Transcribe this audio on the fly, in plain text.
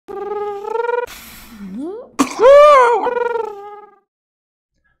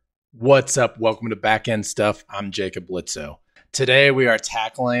What's up? Welcome to Backend Stuff. I'm Jacob Blitzo. Today we are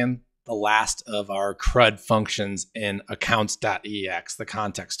tackling the last of our CRUD functions in accounts.ex, the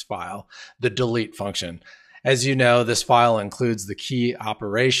context file, the delete function. As you know, this file includes the key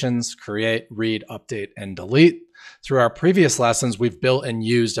operations: create, read, update, and delete. Through our previous lessons, we've built and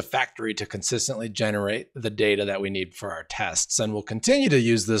used a factory to consistently generate the data that we need for our tests, and we'll continue to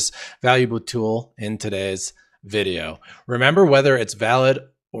use this valuable tool in today's video. Remember, whether it's valid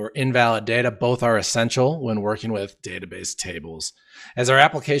or invalid data, both are essential when working with database tables. As our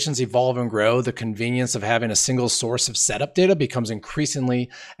applications evolve and grow, the convenience of having a single source of setup data becomes increasingly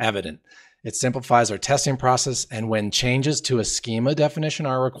evident. It simplifies our testing process, and when changes to a schema definition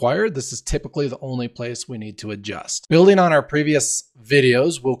are required, this is typically the only place we need to adjust. Building on our previous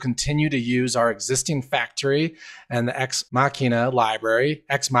videos, we'll continue to use our existing factory and the ExMachina library.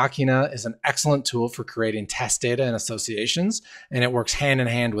 ExMachina is an excellent tool for creating test data and associations, and it works hand in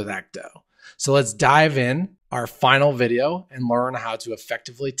hand with Ecto. So let's dive in our final video and learn how to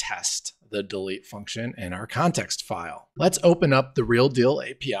effectively test the delete function in our context file. Let's open up the Real Deal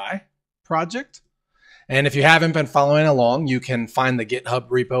API project. And if you haven't been following along, you can find the GitHub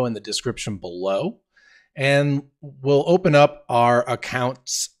repo in the description below. And we'll open up our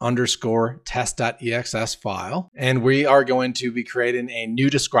accounts_test.ex file. And we are going to be creating a new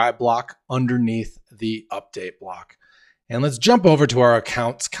describe block underneath the update block. And let's jump over to our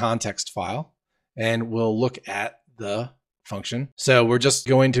accounts context file and we'll look at the function. So we're just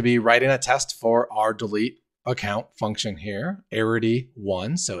going to be writing a test for our delete account function here,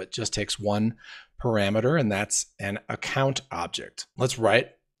 arity1. So it just takes one parameter, and that's an account object. Let's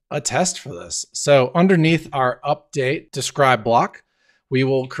write a test for this. So underneath our update describe block, we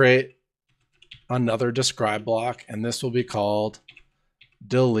will create another describe block, and this will be called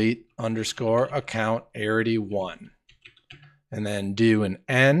delete_account arity1, and then do an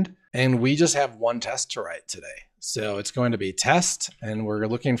end. And we just have one test to write today. So it's going to be test, and we're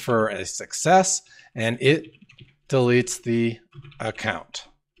looking for a success, and it deletes the account.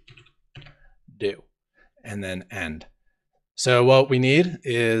 Do, and then end. So what we need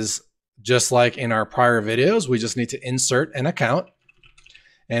is, just like in our prior videos, we just need to insert an account,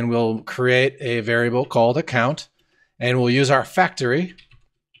 and we'll create a variable called account, and we'll use our factory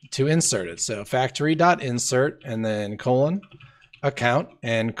to insert it. So factory.insert, and then colon account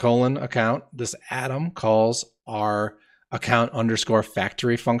and colon account. This atom calls our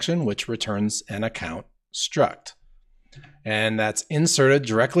account_factory function, which returns an account struct. And that's inserted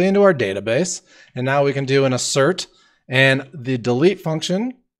directly into our database. And now we can do an assert, and the delete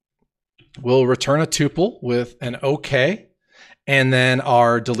function will return a tuple with an OK, and then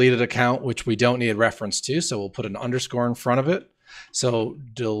our deleted account, which we don't need reference to, so we'll put an underscore in front of it. So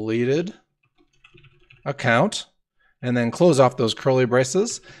deleted account, and then close off those curly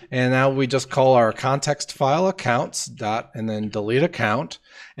braces. And now we just call our context file accounts dot and then delete account,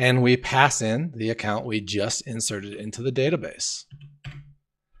 and we pass in the account we just inserted into the database.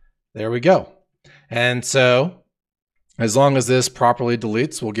 There we go. And so as long as this properly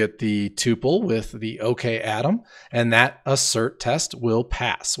deletes, we'll get the tuple with the OK atom, and that assert test will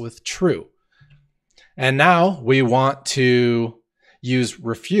pass with true. And now we want to use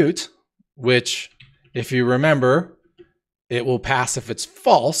refute, which, if you remember, it will pass if it's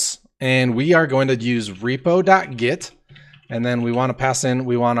false, and we are going to use repo.get, and then we want to pass in,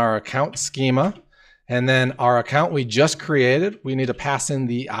 we want our account schema, and then our account we just created, we need to pass in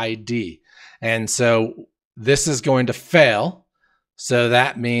the ID. And so this is going to fail, so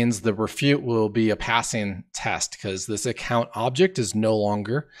that means the refute will be a passing test because this account object is no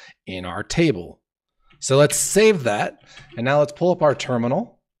longer in our table. So let's save that, and now let's pull up our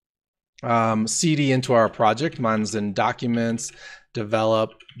terminal. CD into our project. Mine's in documents,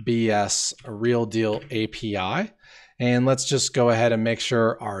 develop BS Real Deal API. And let's just go ahead and make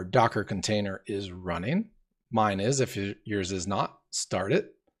sure our Docker container is running. Mine is. If yours is not, start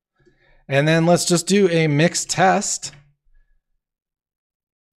it. And then let's just do a mixed test.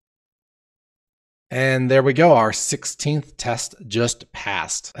 And there we go. Our 16th test just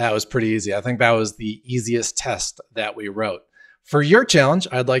passed. That was pretty easy. I think that was the easiest test that we wrote. For your challenge,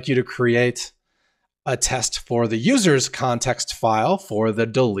 I'd like you to create a test for the user's context file for the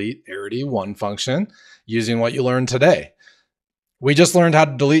delete arity1 function using what you learned today. We just learned how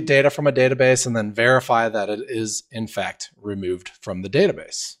to delete data from a database and then verify that it is in fact removed from the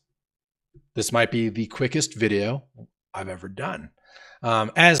database. This might be the quickest video I've ever done.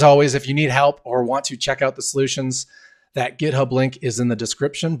 As always, if you need help or want to check out the solutions That GitHub link is in the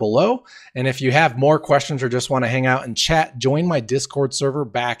description below. And if you have more questions or just want to hang out and chat, join my Discord server,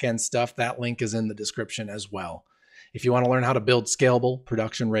 backend stuff. That link is in the description as well. If you want to learn how to build scalable,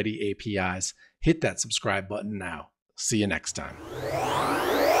 production-ready APIs, hit that subscribe button now. See you next time.